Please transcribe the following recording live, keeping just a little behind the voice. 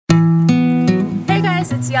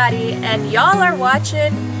it's Yadi, and y'all are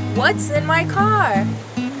watching What's in My Car.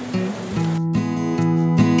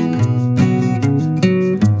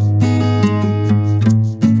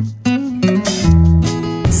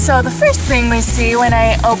 So the first thing we see when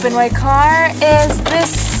I open my car is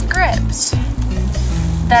this script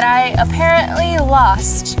that I apparently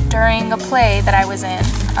lost during a play that I was in.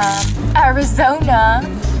 Arizona,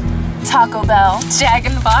 Taco Bell, Jack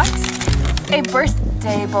in the Box, a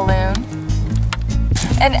birthday balloon,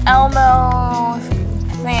 an Elmo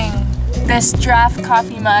thing, this draft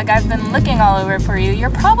coffee mug. I've been looking all over for you.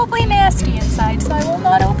 You're probably nasty inside, so I will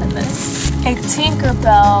not open this. A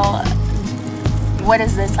Tinkerbell, what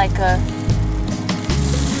is this, like a,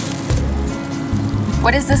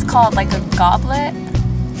 what is this called, like a goblet?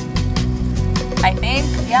 I think,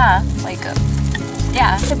 yeah, like a,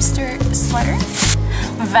 yeah, hipster sweater.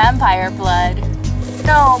 Vampire blood.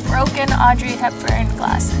 No, broken Audrey Hepburn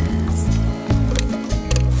glasses.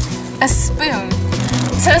 A spoon.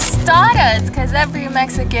 Tostadas, because every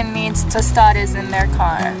Mexican needs tostadas in their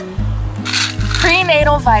car.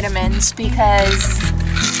 Prenatal vitamins, because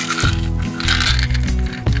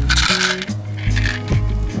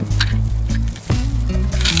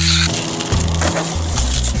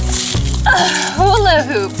hula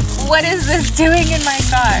hoop. What is this doing in my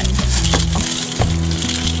car?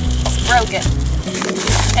 It's broken.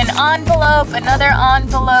 An envelope, another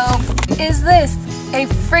envelope. Is this a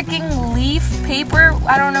freaking leaf paper?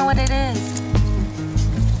 I don't know what it is.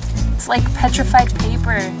 It's like petrified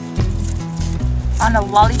paper on a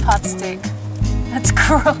lollipop stick. That's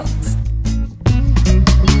gross.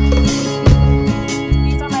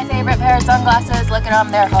 These are my favorite pair of sunglasses. Look at them,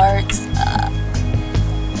 they're hearts.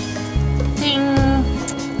 Ding.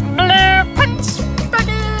 Blue punch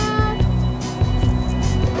bugger.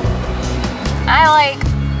 I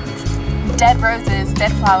like dead roses,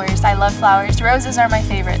 dead flowers. I love flowers. Roses are my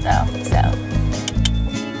favorite though,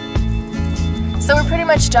 so we're pretty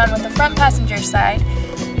much done with the front passenger side.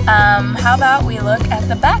 How about we look at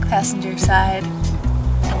the back passenger side?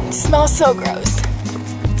 It smells so gross.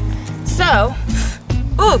 So,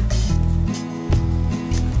 ooh,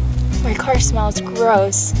 my car smells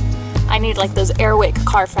gross. I need like those Airwick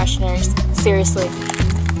car fresheners, seriously.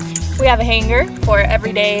 We have a hanger for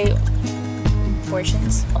everyday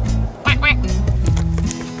portions.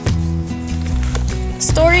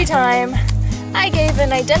 Story time. I gave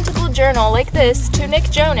an identical journal like this to Nick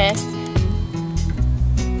Jonas.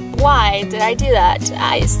 Why did I do that?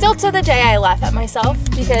 Still to the day I laugh at myself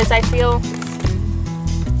because I feel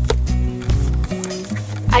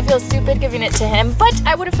stupid giving it to him, but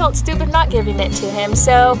I would have felt stupid not giving it to him,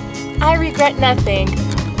 so I regret nothing.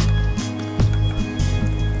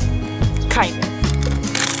 Kind of.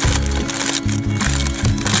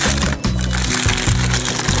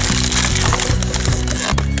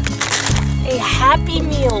 A Happy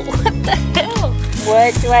Meal. What the hell?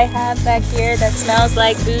 What do I have back here that smells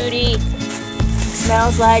like booty? It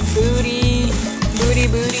smells like booty. Booty,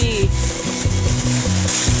 booty.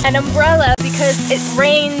 An umbrella because it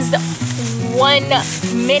rains 1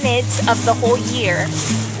 minute of the whole year.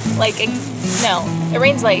 Like, no, it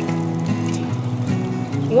rains like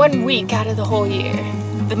 1 week out of the whole year.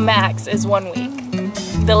 The max is 1 week.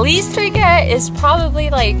 The least we get is probably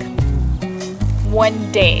like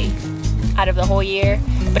 1 day out of the whole year.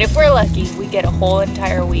 But if we're lucky, we get a whole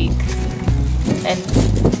entire week. And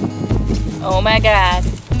oh my god.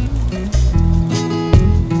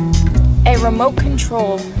 A remote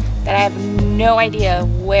control that I have no idea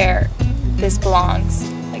where this belongs.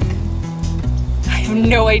 Like, I have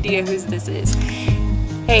no idea whose this is.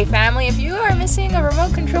 Hey family, if you are missing a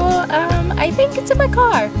remote control, I think it's in my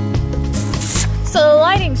car. So the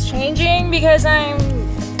lighting's changing because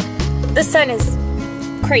the sun is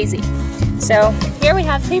crazy. So here we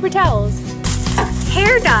have paper towels,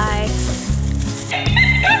 hair dye,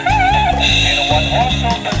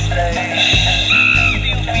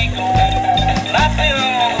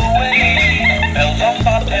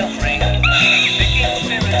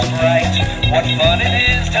 what fun it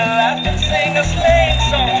is to laugh and sing a sleighing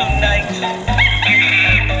song tonight.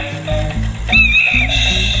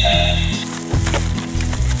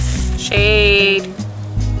 Shade.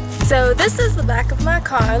 So this is the back of my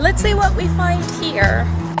car. Let's see what we find here.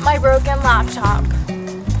 My broken laptop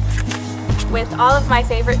with all of my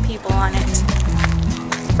favorite people on it.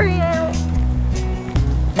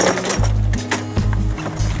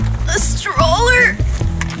 A stroller.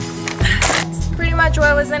 It's pretty much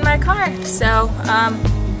what was in my car. So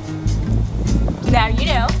now you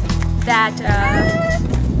know that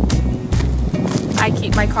I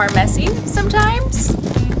keep my car messy sometimes.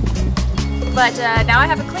 But now I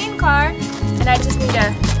have a clean car, and I just need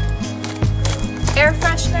a air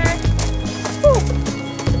freshener. Woo.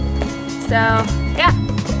 So yeah,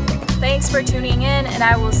 thanks for tuning in, and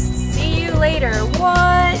I will see you later.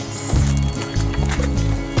 What?